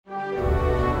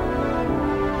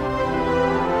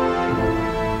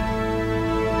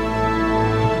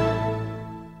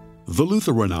The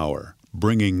Lutheran Hour,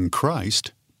 bringing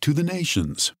Christ to the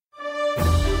nations.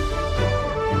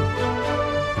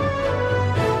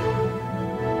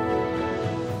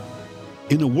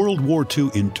 In a World War II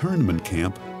internment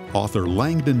camp, author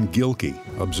Langdon Gilkey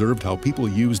observed how people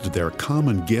used their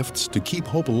common gifts to keep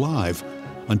hope alive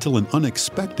until an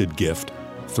unexpected gift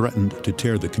threatened to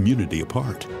tear the community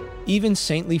apart. Even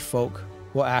saintly folk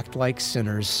will act like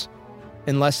sinners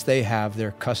unless they have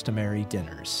their customary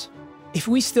dinners. If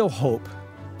we still hope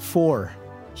for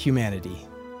humanity,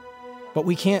 but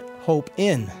we can't hope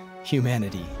in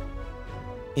humanity,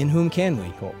 in whom can we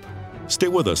hope? Stay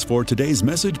with us for today's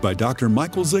message by Dr.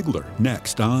 Michael Ziegler,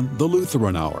 next on The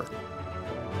Lutheran Hour.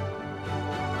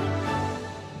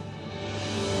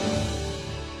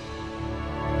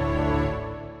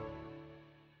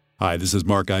 Hi, this is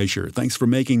Mark Eicher. Thanks for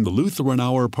making the Lutheran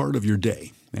Hour part of your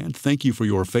day, and thank you for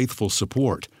your faithful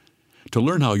support. To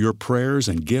learn how your prayers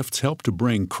and gifts help to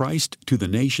bring Christ to the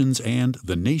nations and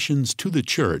the nations to the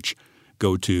church,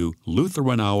 go to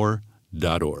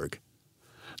LutheranHour.org.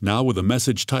 Now with a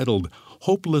message titled,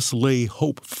 Hopelessly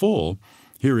Hopeful,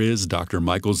 here is Dr.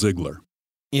 Michael Ziegler.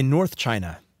 In North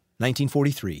China,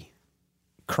 1943,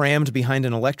 crammed behind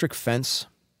an electric fence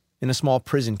in a small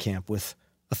prison camp with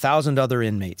 1,000 other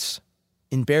inmates,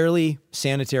 in barely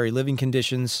sanitary living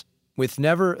conditions, with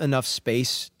never enough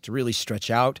space to really stretch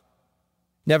out,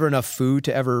 never enough food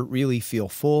to ever really feel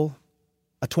full,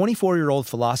 a 24-year-old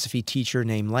philosophy teacher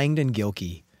named Langdon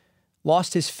Gilkey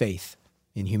lost his faith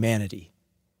in humanity.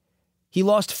 He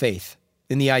lost faith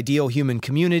in the ideal human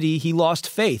community. He lost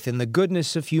faith in the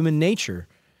goodness of human nature.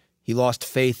 He lost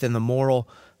faith in the moral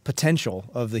potential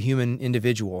of the human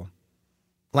individual.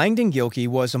 Langdon Gilkey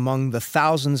was among the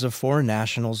thousands of foreign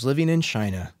nationals living in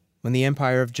China when the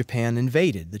Empire of Japan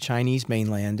invaded the Chinese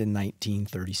mainland in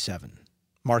 1937,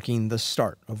 marking the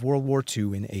start of World War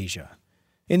II in Asia.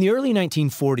 In the early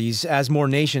 1940s, as more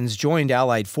nations joined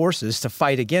Allied forces to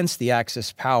fight against the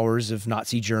Axis powers of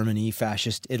Nazi Germany,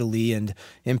 Fascist Italy, and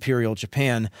Imperial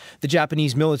Japan, the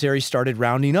Japanese military started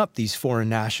rounding up these foreign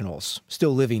nationals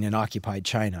still living in occupied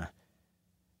China.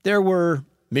 There were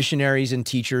missionaries and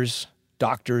teachers,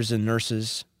 doctors and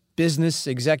nurses, business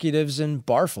executives and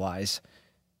barflies.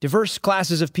 Diverse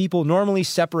classes of people normally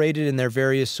separated in their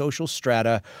various social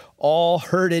strata, all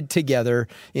herded together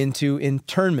into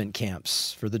internment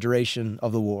camps for the duration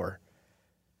of the war.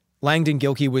 Langdon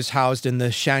Gilkey was housed in the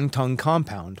Shangtung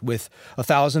compound with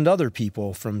 1,000 other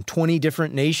people from 20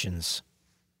 different nations.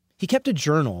 He kept a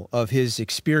journal of his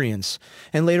experience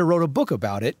and later wrote a book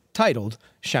about it titled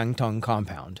Shangtung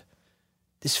Compound.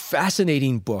 This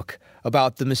fascinating book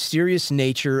about the mysterious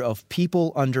nature of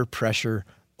people under pressure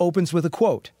opens with a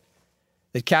quote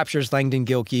that captures Langdon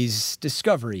Gilkey's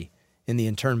discovery in the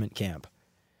internment camp.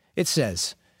 It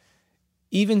says,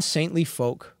 "Even saintly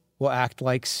folk will act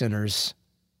like sinners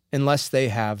unless they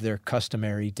have their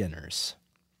customary dinners."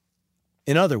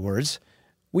 In other words,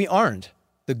 we aren't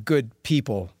the good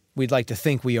people we'd like to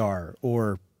think we are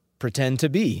or pretend to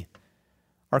be.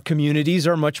 Our communities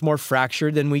are much more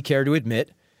fractured than we care to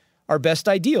admit. Our best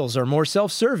ideals are more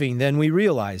self-serving than we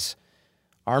realize.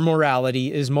 Our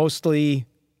morality is mostly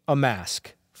a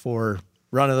mask for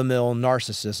run-of-the-mill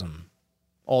narcissism,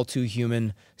 all too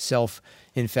human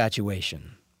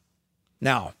self-infatuation.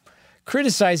 Now,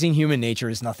 criticizing human nature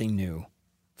is nothing new.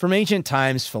 From ancient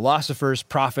times, philosophers,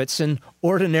 prophets, and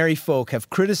ordinary folk have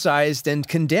criticized and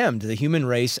condemned the human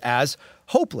race as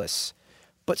hopeless.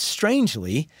 But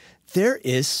strangely, there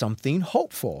is something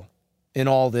hopeful in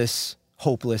all this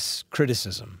hopeless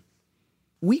criticism.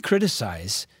 We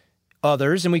criticize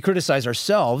others and we criticize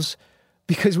ourselves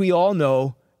because we all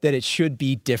know that it should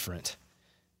be different.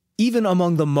 Even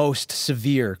among the most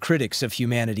severe critics of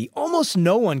humanity, almost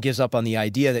no one gives up on the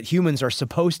idea that humans are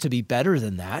supposed to be better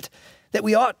than that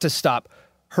we ought to stop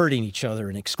hurting each other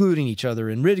and excluding each other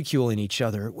and ridiculing each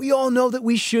other. We all know that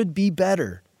we should be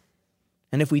better.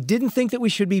 And if we didn't think that we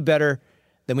should be better,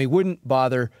 then we wouldn't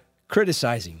bother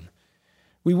criticizing.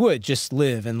 We would just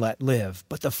live and let live.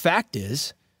 But the fact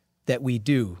is that we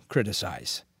do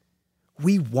criticize.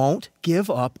 We won't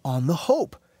give up on the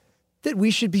hope that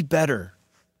we should be better,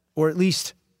 or at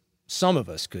least some of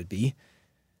us could be.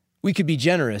 We could be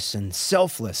generous and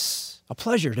selfless, a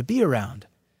pleasure to be around.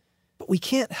 But we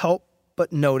can't help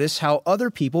but notice how other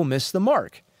people miss the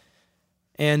mark.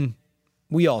 And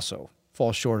we also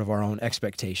fall short of our own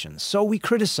expectations. So we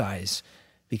criticize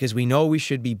because we know we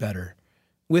should be better,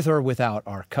 with or without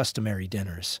our customary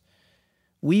dinners.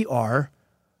 We are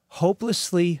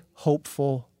hopelessly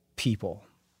hopeful people.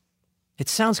 It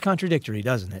sounds contradictory,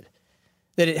 doesn't it?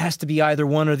 That it has to be either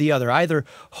one or the other, either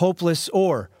hopeless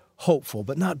or hopeful,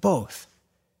 but not both.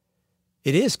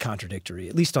 It is contradictory,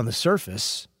 at least on the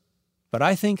surface, but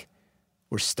I think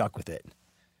we're stuck with it.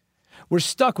 We're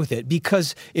stuck with it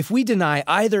because if we deny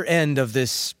either end of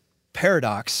this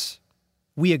paradox,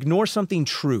 we ignore something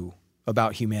true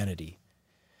about humanity.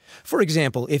 For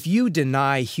example, if you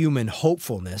deny human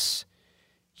hopefulness,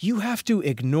 you have to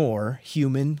ignore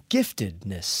human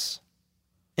giftedness.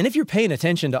 And if you're paying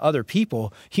attention to other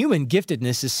people, human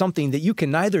giftedness is something that you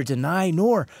can neither deny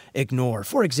nor ignore.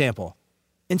 For example,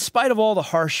 in spite of all the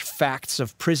harsh facts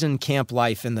of prison camp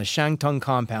life in the Shantung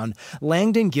compound,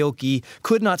 Langdon Gilkey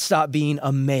could not stop being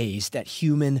amazed at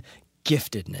human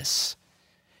giftedness.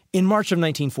 In March of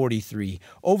 1943,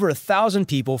 over 1,000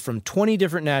 people from 20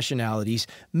 different nationalities,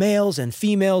 males and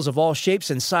females of all shapes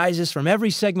and sizes from every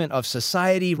segment of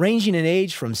society, ranging in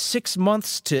age from 6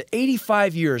 months to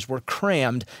 85 years, were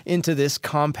crammed into this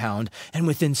compound, and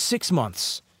within 6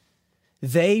 months,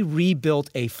 they rebuilt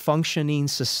a functioning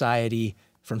society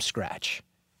from scratch.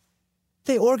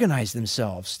 They organized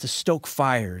themselves to stoke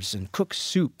fires and cook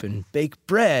soup and bake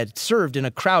bread served in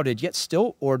a crowded yet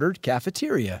still ordered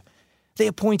cafeteria. They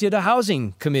appointed a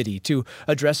housing committee to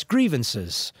address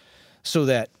grievances so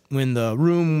that when the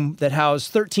room that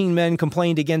housed 13 men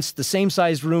complained against the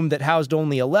same-sized room that housed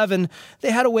only 11,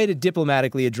 they had a way to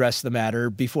diplomatically address the matter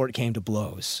before it came to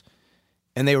blows.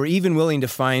 And they were even willing to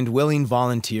find willing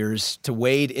volunteers to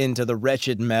wade into the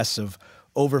wretched mess of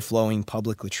overflowing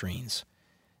public latrines.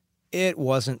 It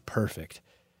wasn't perfect,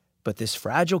 but this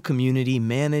fragile community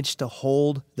managed to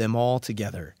hold them all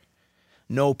together.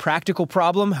 No practical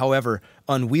problem, however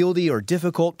unwieldy or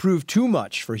difficult, proved too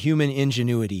much for human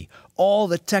ingenuity. All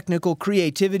the technical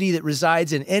creativity that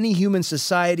resides in any human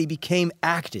society became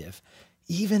active,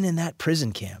 even in that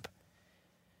prison camp.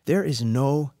 There is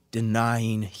no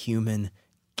denying human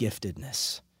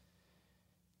giftedness.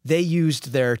 They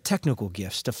used their technical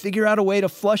gifts to figure out a way to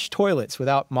flush toilets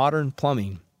without modern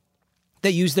plumbing. They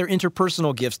used their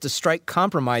interpersonal gifts to strike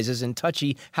compromises in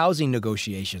touchy housing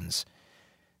negotiations.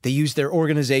 They used their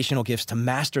organizational gifts to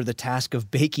master the task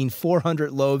of baking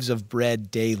 400 loaves of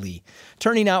bread daily,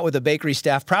 turning out what the bakery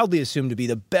staff proudly assumed to be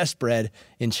the best bread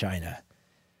in China.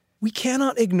 We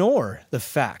cannot ignore the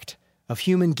fact of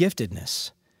human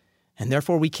giftedness, and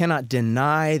therefore we cannot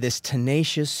deny this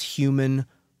tenacious human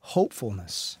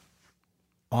hopefulness.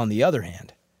 On the other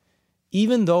hand,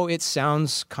 even though it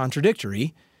sounds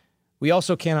contradictory, we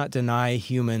also cannot deny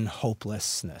human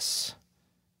hopelessness.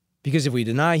 Because if we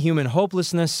deny human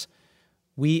hopelessness,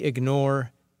 we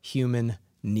ignore human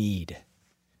need.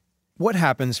 What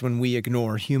happens when we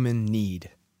ignore human need?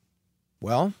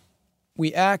 Well,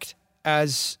 we act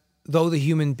as though the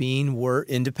human being were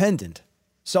independent,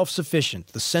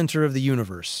 self-sufficient, the center of the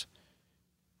universe.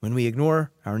 When we ignore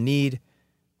our need,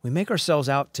 we make ourselves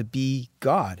out to be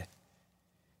God.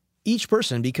 Each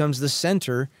person becomes the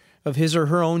center of his or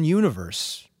her own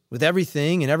universe, with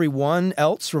everything and everyone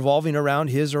else revolving around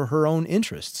his or her own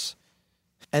interests.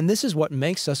 And this is what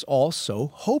makes us all so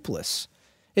hopeless.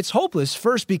 It's hopeless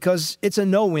first because it's a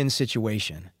no-win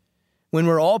situation. When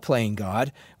we're all playing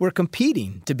God, we're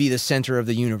competing to be the center of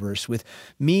the universe, with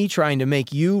me trying to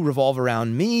make you revolve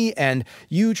around me and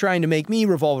you trying to make me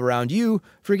revolve around you,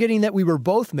 forgetting that we were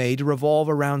both made to revolve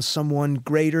around someone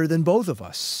greater than both of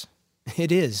us.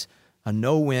 It is a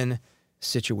no-win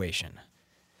situation.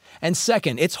 And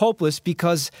second, it's hopeless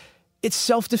because it's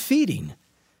self-defeating.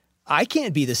 I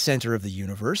can't be the center of the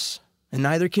universe, and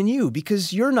neither can you,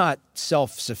 because you're not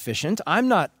self-sufficient. I'm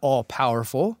not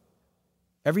all-powerful.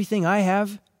 Everything I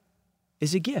have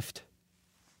is a gift.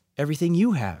 Everything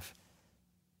you have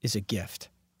is a gift.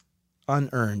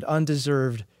 Unearned,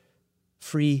 undeserved,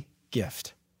 free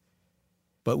gift.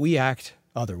 But we act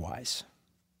otherwise,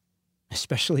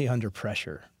 especially under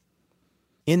pressure.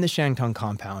 In the Shantung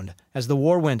compound, as the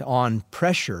war went on,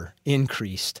 pressure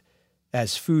increased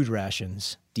as food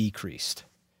rations decreased.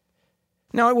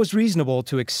 Now, it was reasonable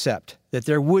to accept that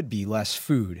there would be less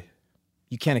food.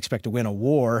 You can't expect to win a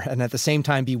war and at the same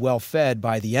time be well fed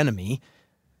by the enemy.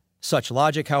 Such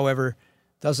logic, however,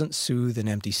 doesn't soothe an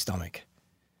empty stomach.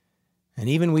 And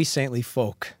even we saintly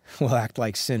folk will act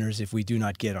like sinners if we do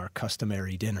not get our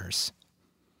customary dinners.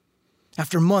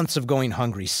 After months of going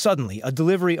hungry, suddenly a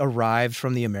delivery arrived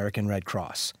from the American Red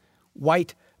Cross.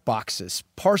 White boxes,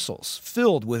 parcels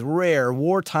filled with rare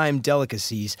wartime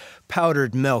delicacies,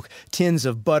 powdered milk, tins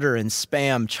of butter and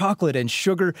Spam, chocolate and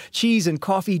sugar, cheese and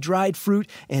coffee, dried fruit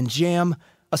and jam.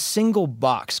 A single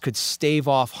box could stave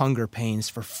off hunger pains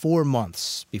for 4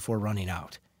 months before running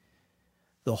out.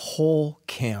 The whole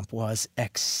camp was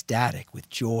ecstatic with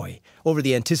joy over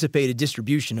the anticipated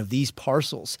distribution of these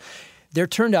parcels. There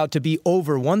turned out to be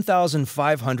over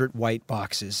 1,500 white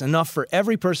boxes, enough for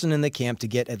every person in the camp to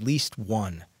get at least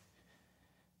one.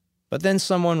 But then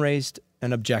someone raised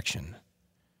an objection.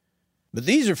 But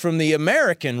these are from the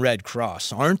American Red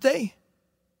Cross, aren't they?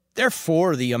 They're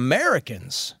for the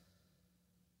Americans.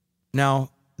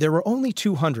 Now, there were only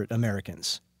 200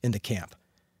 Americans in the camp.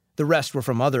 The rest were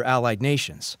from other allied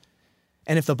nations.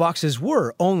 And if the boxes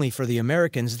were only for the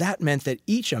Americans, that meant that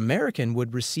each American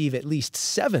would receive at least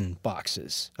 7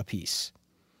 boxes apiece.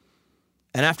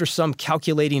 And after some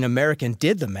calculating American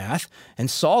did the math and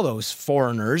saw those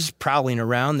foreigners prowling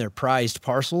around their prized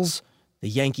parcels, the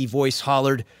Yankee voice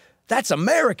hollered, "That's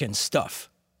American stuff,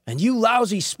 and you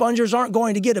lousy spongers aren't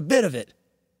going to get a bit of it."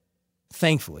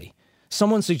 Thankfully,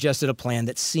 someone suggested a plan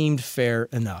that seemed fair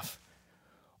enough.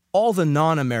 All the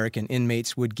non-American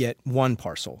inmates would get 1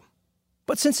 parcel.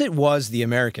 But since it was the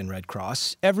American Red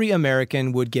Cross, every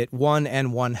American would get 1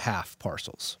 1/2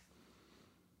 parcels.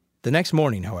 The next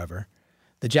morning, however,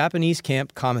 the Japanese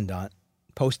camp commandant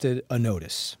posted a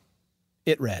notice.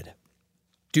 It read,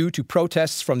 "Due to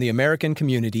protests from the American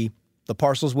community, the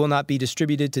parcels will not be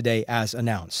distributed today as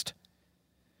announced."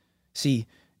 See,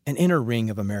 an inner ring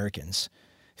of Americans,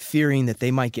 fearing that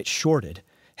they might get shorted,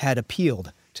 had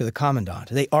appealed to the commandant.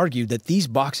 They argued that these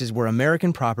boxes were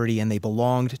American property and they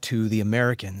belonged to the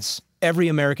Americans. Every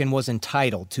American was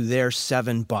entitled to their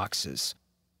 7 boxes.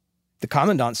 The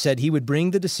commandant said he would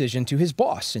bring the decision to his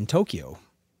boss in Tokyo.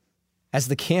 As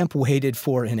the camp waited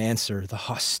for an answer, the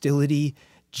hostility,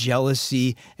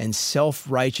 jealousy, and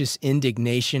self-righteous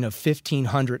indignation of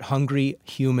 1,500 hungry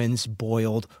humans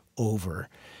boiled over.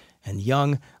 And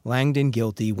young Langdon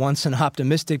Gilkey, once an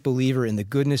optimistic believer in the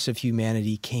goodness of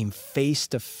humanity, came face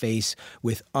to face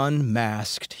with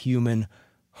unmasked human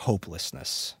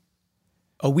hopelessness.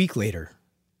 A week later,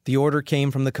 the order came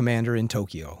from the commander in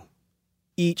Tokyo.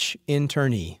 Each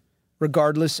internee,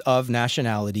 regardless of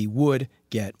nationality, would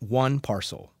get 1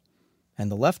 parcel. And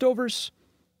the leftovers,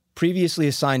 previously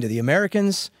assigned to the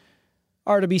Americans,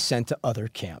 are to be sent to other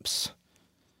camps.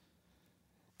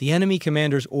 The enemy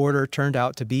commander's order turned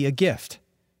out to be a gift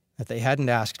that they hadn't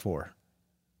asked for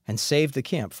and saved the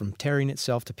camp from tearing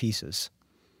itself to pieces.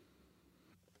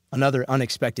 Another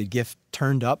unexpected gift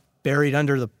turned up, buried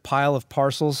under the pile of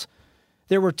parcels.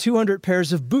 There were 200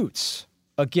 pairs of boots,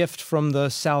 a gift from the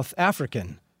South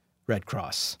African Red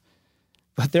Cross.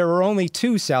 But there were only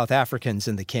 2 South Africans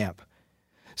in the camp.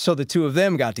 So the 2 of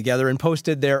them got together and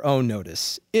posted their own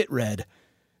notice. It read,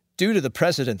 "Due to the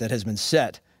precedent that has been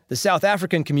set, the South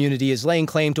African community is laying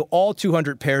claim to all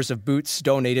 200 pairs of boots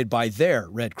donated by their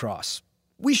Red Cross.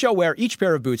 We shall wear each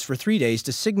pair of boots for 3 days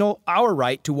to signal our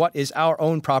right to what is our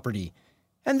own property,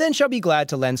 and then shall be glad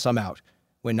to lend some out,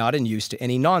 when not in use, to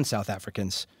any non-South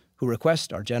Africans who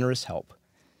request our generous help."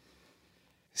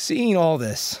 Seeing all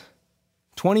this,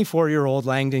 24-year-old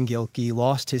Langdon Gilkey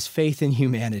lost his faith in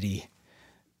humanity,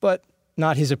 but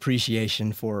not his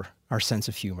appreciation for our sense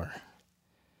of humor.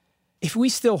 If we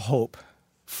still hope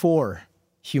for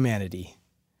humanity,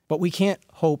 but we can't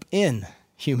hope in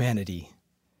humanity,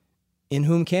 in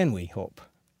whom can we hope?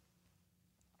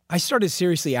 I started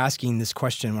seriously asking this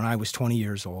question when I was 20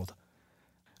 years old.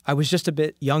 I was just a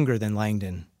bit younger than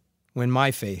Langdon when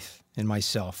my faith in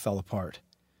myself fell apart,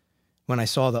 when I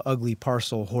saw the ugly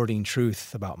parcel hoarding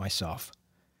truth about myself.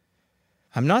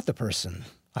 I'm not the person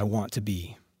I want to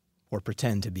be or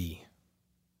pretend to be.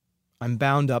 I'm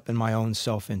bound up in my own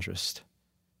self-interest.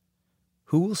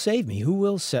 Who will save me? Who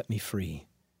will set me free?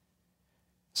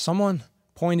 Someone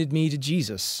pointed me to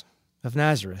Jesus of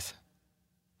Nazareth,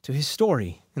 to his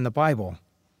story in the Bible.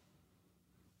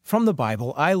 From the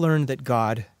Bible, I learned that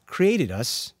God created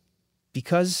us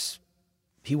because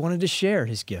he wanted to share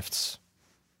his gifts.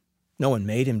 No one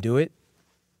made him do it.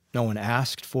 No one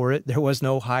asked for it. There was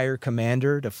no higher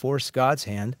commander to force God's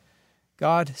hand.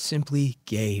 God simply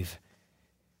gave.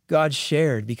 God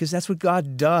shared because that's what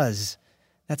God does.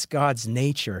 That's God's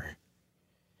nature.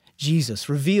 Jesus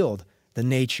revealed the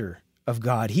nature of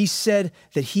God. He said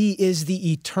that he is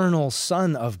the eternal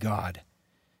Son of God,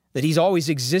 that he's always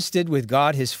existed with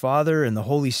God, his Father, and the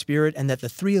Holy Spirit, and that the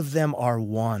 3 of them are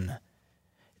one.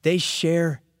 They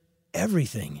share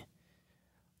everything.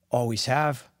 Always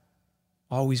have,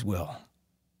 always will.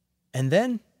 And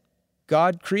then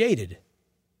God created.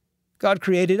 God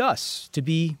created us to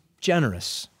be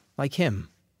generous like him.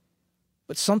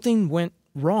 But something went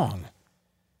wrong.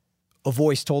 A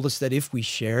voice told us that if we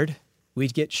shared,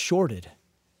 we'd get shorted.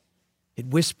 It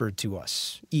whispered to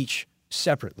us, each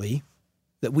separately,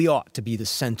 that we ought to be the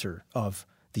center of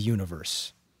the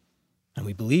universe. And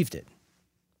we believed it.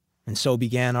 And so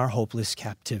began our hopeless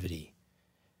captivity.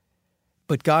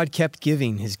 But God kept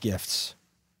giving his gifts.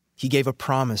 He gave a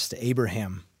promise to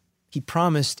Abraham. He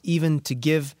promised even to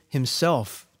give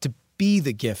himself to be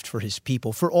the gift for his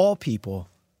people, for all people,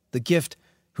 the gift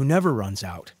who never runs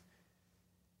out.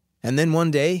 And then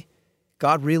one day,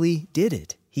 God really did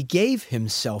it. He gave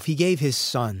himself. He gave his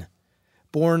son,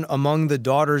 born among the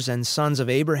daughters and sons of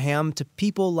Abraham, to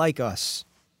people like us,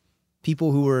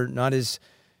 people who were not as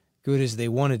good as they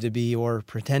wanted to be or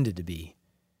pretended to be.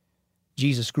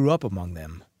 Jesus grew up among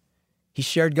them. He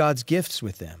shared God's gifts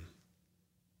with them.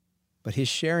 But his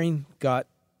sharing got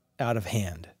out of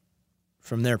hand,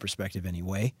 from their perspective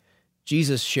anyway.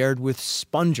 Jesus shared with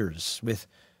spongers, with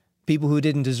people who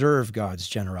didn't deserve God's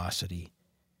generosity.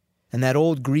 And that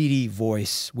old greedy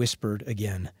voice whispered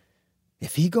again,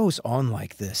 "If he goes on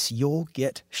like this, you'll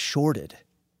get shorted."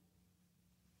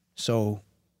 So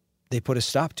they put a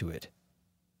stop to it.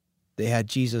 They had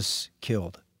Jesus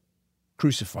killed,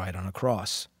 crucified on a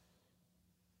cross.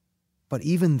 But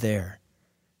even there,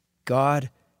 God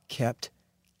kept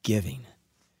giving.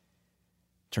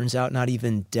 Turns out not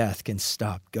even death can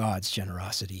stop God's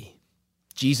generosity.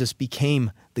 Jesus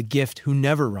became the gift who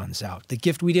never runs out, the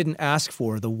gift we didn't ask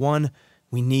for, the one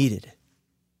we needed.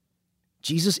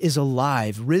 Jesus is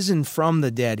alive, risen from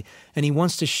the dead, and he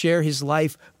wants to share his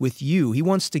life with you. He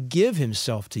wants to give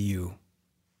himself to you.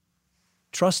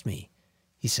 Trust me,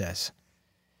 he says.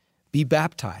 Be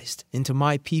baptized into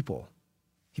my people,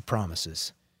 he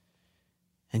promises,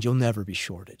 and you'll never be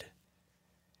shorted.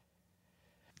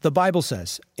 The Bible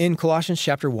says in Colossians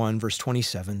chapter 1, verse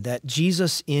 27, that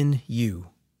Jesus in you,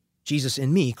 Jesus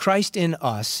in me, Christ in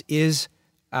us is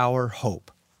our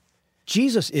hope.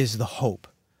 Jesus is the hope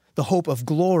of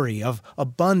glory, of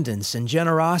abundance and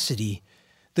generosity.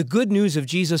 The good news of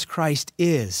Jesus Christ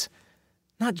is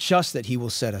not just that he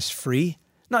will set us free,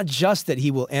 not just that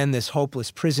he will end this hopeless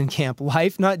prison camp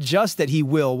life, not just that he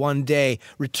will one day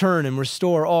return and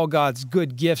restore all God's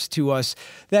good gifts to us.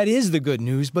 That is the good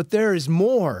news, but there is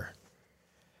more.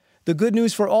 The good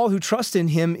news for all who trust in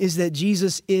him is that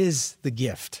Jesus is the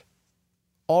gift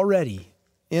already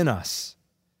in us.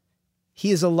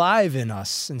 He is alive in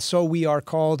us, and so we are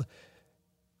called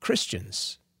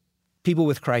Christians, people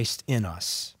with Christ in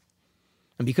us.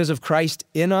 And because of Christ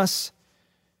in us,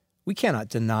 we cannot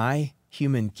deny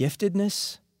human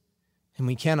giftedness, and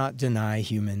we cannot deny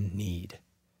human need.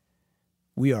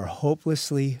 We are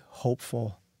hopelessly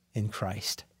hopeful in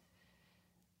Christ,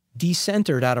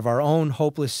 decentered out of our own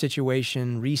hopeless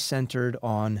situation, recentered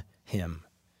on him.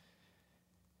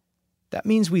 That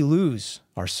means we lose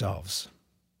ourselves.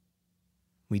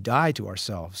 We die to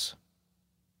ourselves.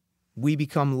 We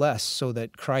become less so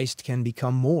that Christ can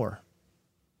become more.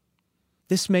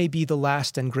 This may be the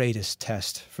last and greatest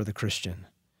test for the Christian.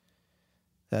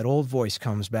 That old voice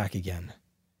comes back again.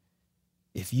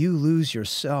 If you lose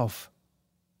yourself,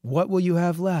 what will you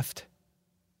have left?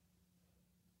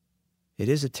 It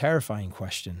is a terrifying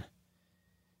question.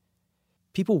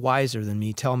 People wiser than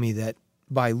me tell me that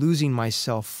by losing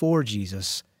myself for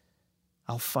Jesus,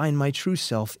 I'll find my true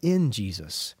self in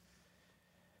Jesus.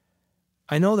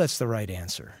 I know that's the right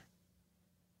answer,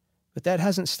 but that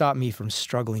hasn't stopped me from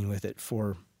struggling with it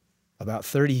for about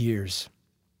 30 years.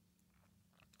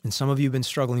 And some of you have been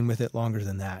struggling with it longer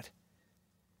than that.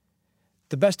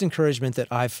 The best encouragement that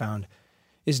I've found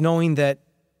is knowing that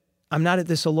I'm not at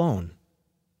this alone.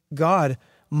 God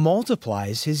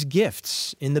multiplies his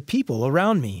gifts in the people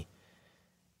around me,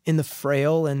 in the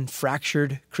frail and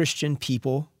fractured Christian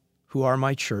people who are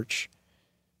my church,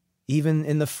 even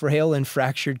in the frail and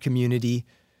fractured community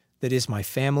that is my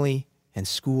family and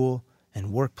school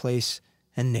and workplace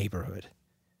and neighborhood.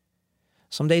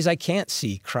 Some days I can't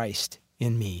see Christ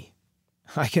in me.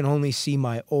 I can only see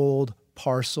my old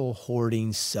parcel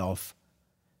hoarding self.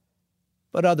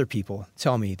 But other people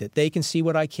tell me that they can see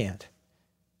what I can't.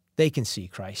 They can see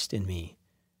Christ in me,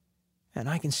 and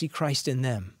I can see Christ in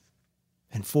them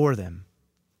and for them.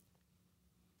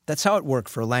 That's how it worked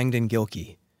for Langdon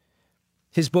Gilkey.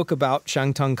 His book about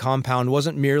Shantung Compound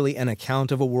wasn't merely an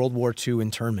account of a World War II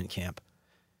internment camp.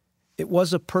 It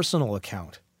was a personal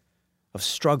account of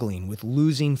struggling with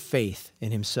losing faith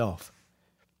in himself.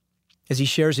 As he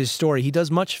shares his story, he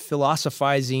does much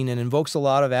philosophizing and invokes a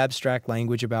lot of abstract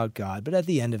language about God. But at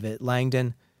the end of it,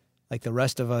 Langdon, like the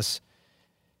rest of us,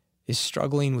 is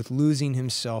struggling with losing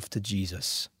himself to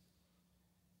Jesus.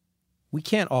 We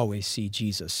can't always see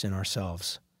Jesus in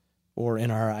ourselves or in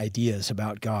our ideas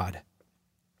about God.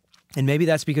 And maybe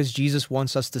that's because Jesus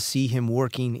wants us to see him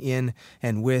working in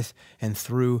and with and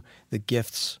through the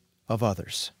gifts of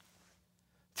others,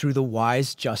 through the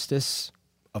wise justice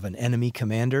of an enemy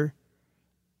commander,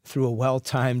 through a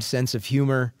well-timed sense of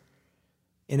humor,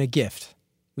 in a gift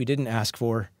we didn't ask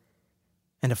for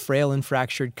and a frail and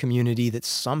fractured community that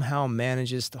somehow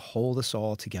manages to hold us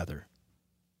all together.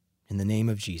 In the name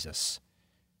of Jesus,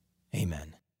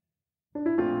 amen.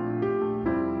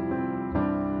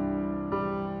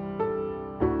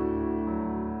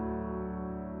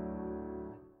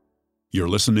 You're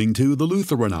listening to the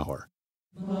Lutheran Hour.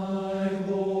 My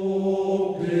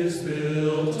hope is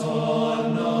built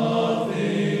on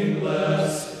nothing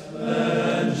less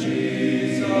than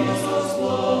Jesus'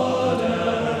 blood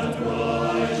and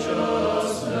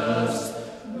righteousness.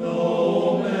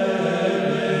 No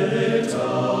merit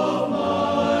of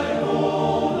my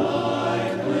own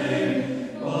I claim,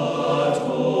 but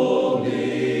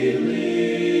wholly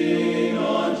lean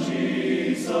on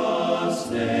Jesus'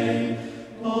 name.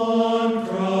 On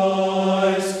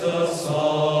Christ the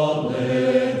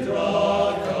solid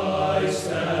rock I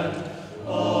stand,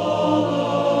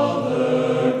 all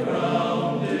other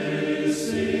ground is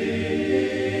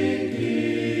sinking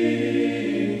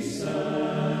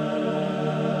sand.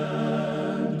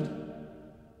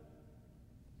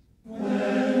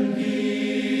 When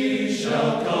he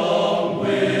shall come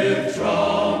with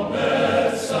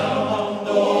trumpet sound,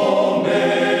 oh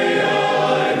may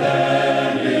I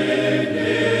then in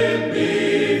him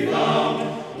be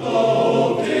found,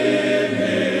 clothed in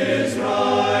his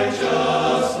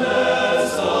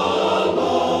righteousness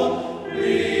alone,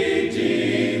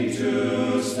 redeemed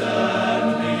to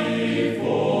stand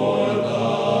before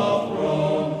the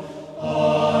throne.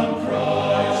 On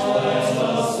Christ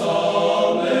the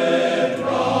solid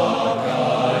rock I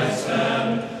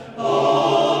stand,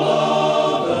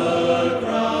 all other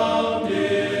ground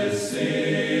is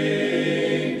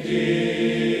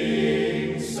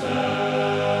sinking sand.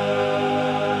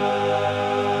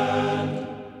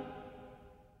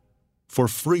 For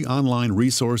free online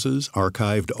resources,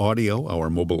 archived audio, our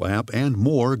mobile app, and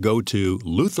more, go to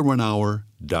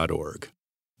lutheranhour.org.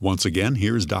 Once again,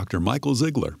 here's Dr. Michael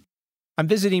Ziegler. I'm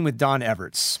visiting with Don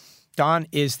Everts. Don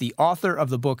is the author of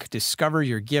the book, Discover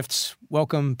Your Gifts.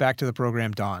 Welcome back to the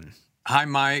program, Don. Hi,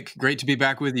 Mike. Great to be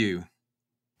back with you.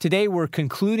 Today, we're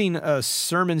concluding a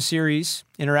sermon series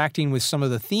interacting with some of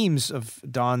the themes of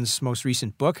Don's most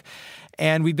recent book.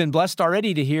 And we've been blessed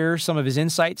already to hear some of his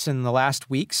insights in the last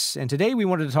weeks. And today, we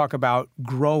wanted to talk about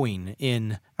growing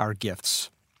in our gifts.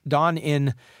 Don,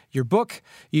 in your book,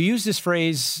 you use this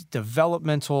phrase,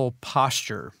 developmental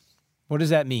posture. What does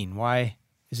that mean? Why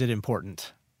is it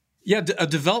important? Yeah, a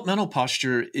developmental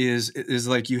posture is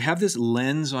like you have this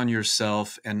lens on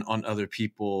yourself and on other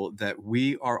people that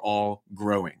we are all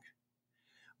growing.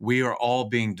 We are all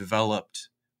being developed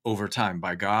over time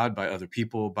by God, by other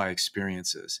people, by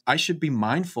experiences. I should be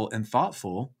mindful and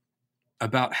thoughtful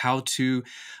about how to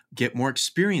get more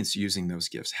experience using those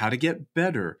gifts, how to get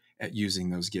better at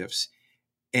using those gifts.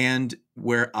 And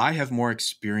where I have more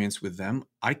experience with them,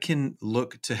 I can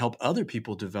look to help other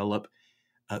people develop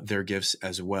their gifts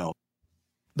as well.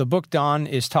 The book Don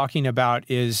is talking about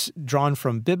is drawn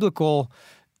from biblical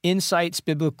insights,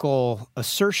 biblical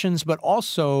assertions, but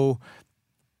also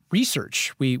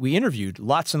research. We interviewed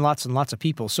lots and lots and lots of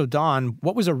people. So Don,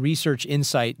 what was a research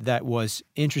insight that was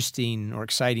interesting or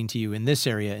exciting to you in this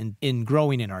area in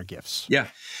growing in our gifts? Yeah.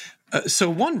 So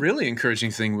one really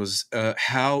encouraging thing was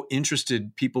how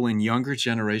interested people in younger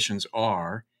generations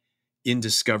are in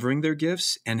discovering their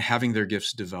gifts and having their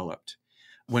gifts developed.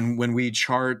 When we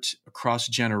chart across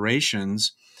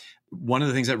generations, one of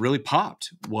the things that really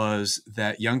popped was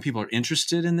that young people are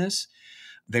interested in this.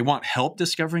 They want help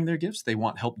discovering their gifts. They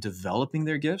want help developing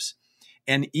their gifts.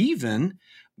 And even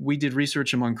we did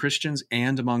research among Christians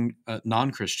and among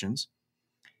non-Christians.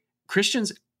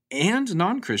 Christians and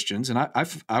non-Christians, and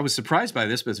I was surprised by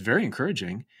this, but it's very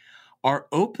encouraging, are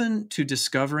open to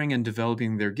discovering and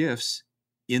developing their gifts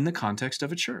in the context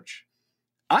of a church.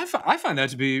 I find that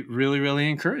to be really, really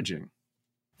encouraging.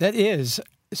 That is.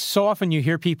 So often you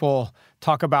hear people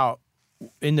talk about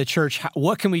in the church,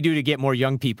 what can we do to get more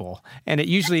young people? And it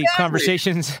usually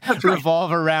conversations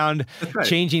revolve around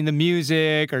changing the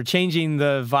music or changing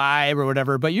the vibe or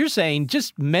whatever. But you're saying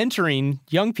just mentoring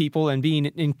young people and being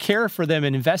in care for them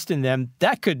and invest in them,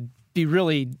 that could be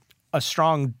really a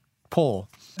strong pull.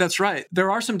 That's right.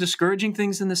 There are some discouraging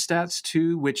things in the stats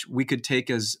too, which we could take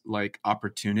as like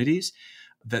opportunities.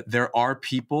 That there are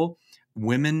people,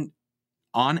 women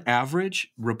on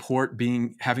average report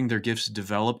having their gifts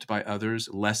developed by others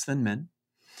less than men.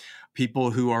 People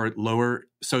who are lower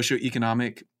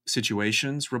socioeconomic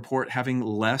situations report having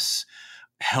less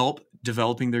help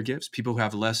developing their gifts. People who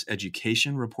have less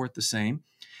education report the same.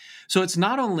 So it's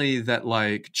not only that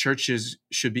like churches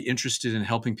should be interested in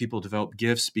helping people develop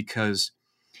gifts because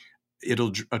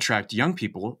it'll attract young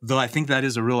people, though I think that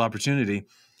is a real opportunity.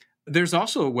 There's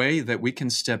also a way that we can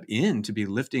step in to be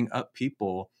lifting up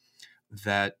people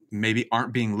that maybe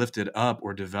aren't being lifted up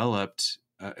or developed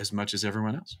as much as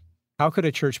everyone else. How could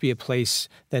a church be a place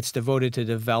that's devoted to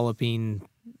developing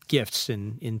gifts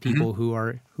in people who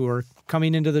are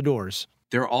coming into the doors?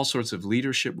 There are all sorts of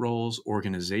leadership roles,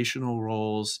 organizational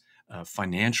roles,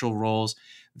 financial roles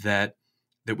that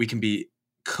we can be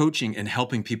coaching and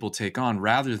helping people take on,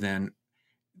 rather than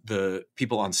the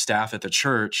people on staff at the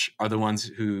church are the ones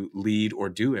who lead or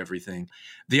do everything.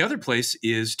 The other place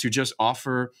is to just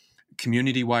offer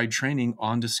community-wide training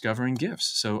on discovering gifts.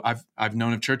 So I've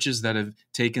known of churches that have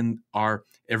taken our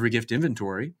Every Gift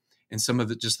inventory and some of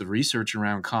the research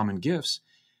around common gifts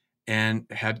and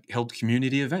had held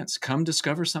community events. Come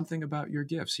discover something about your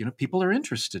gifts. People are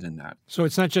interested in that. So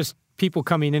it's not just people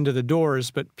coming into the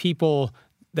doors, but people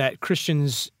that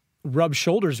Christians rub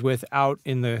shoulders with out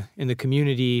in the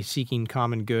community seeking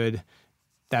common good.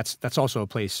 That's also a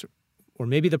place, or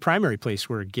maybe the primary place,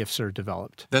 where gifts are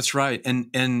developed. That's right.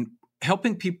 And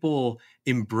helping people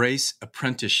embrace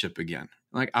apprenticeship again.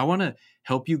 Like, I want to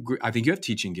help you. I think you have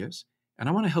teaching gifts, and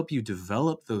I want to help you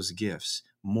develop those gifts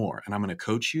more. And I'm going to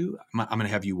coach you. I'm going to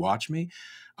have you watch me.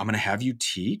 I'm going to have you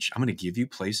teach. I'm going to give you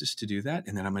places to do that.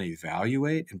 And then I'm going to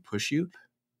evaluate and push you.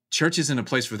 Church isn't a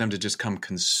place for them to just come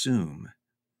consume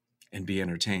and be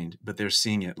entertained, but they're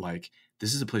seeing it like,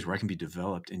 this is a place where I can be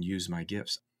developed and use my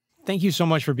gifts. Thank you so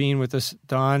much for being with us,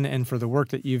 Don, and for the work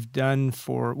that you've done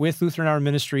with Lutheran Hour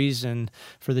Ministries and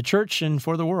for the church and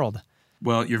for the world.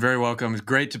 Well, you're very welcome. It's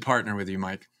great to partner with you,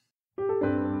 Mike.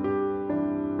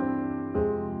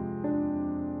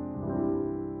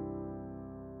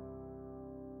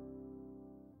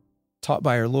 Taught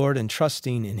by our Lord and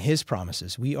trusting in His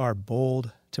promises, we are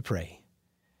bold to pray.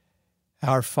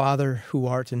 Our Father, who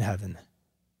art in heaven,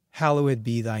 hallowed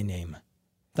be thy name.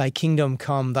 Thy kingdom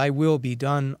come, thy will be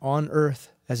done on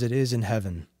earth as it is in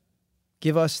heaven.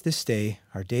 Give us this day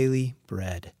our daily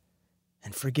bread,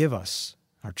 and forgive us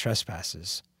our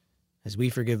trespasses, as we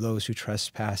forgive those who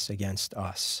trespass against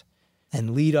us.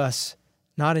 And lead us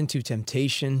not into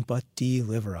temptation, but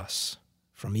deliver us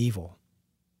from evil.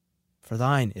 For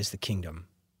thine is the kingdom,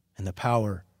 and the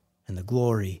power, and the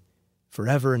glory,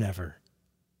 forever and ever.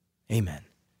 Amen.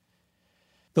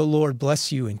 The Lord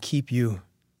bless you and keep you.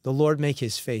 The Lord make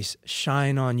his face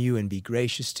shine on you and be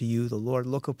gracious to you. The Lord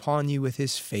look upon you with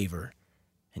his favor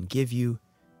and give you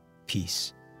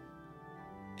peace.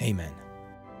 Amen.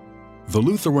 The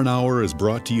Lutheran Hour is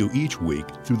brought to you each week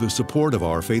through the support of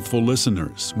our faithful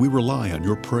listeners. We rely on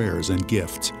your prayers and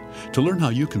gifts. To learn how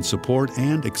you can support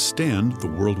and extend the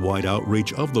worldwide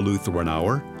outreach of the Lutheran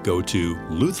Hour, go to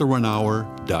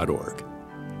lutheranhour.org.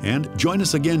 And join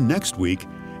us again next week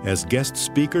as guest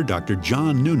speaker Dr.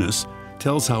 John Nunes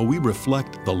tells how we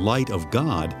reflect the light of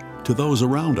God to those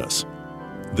around us.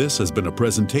 This has been a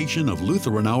presentation of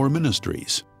Lutheran Hour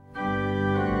Ministries.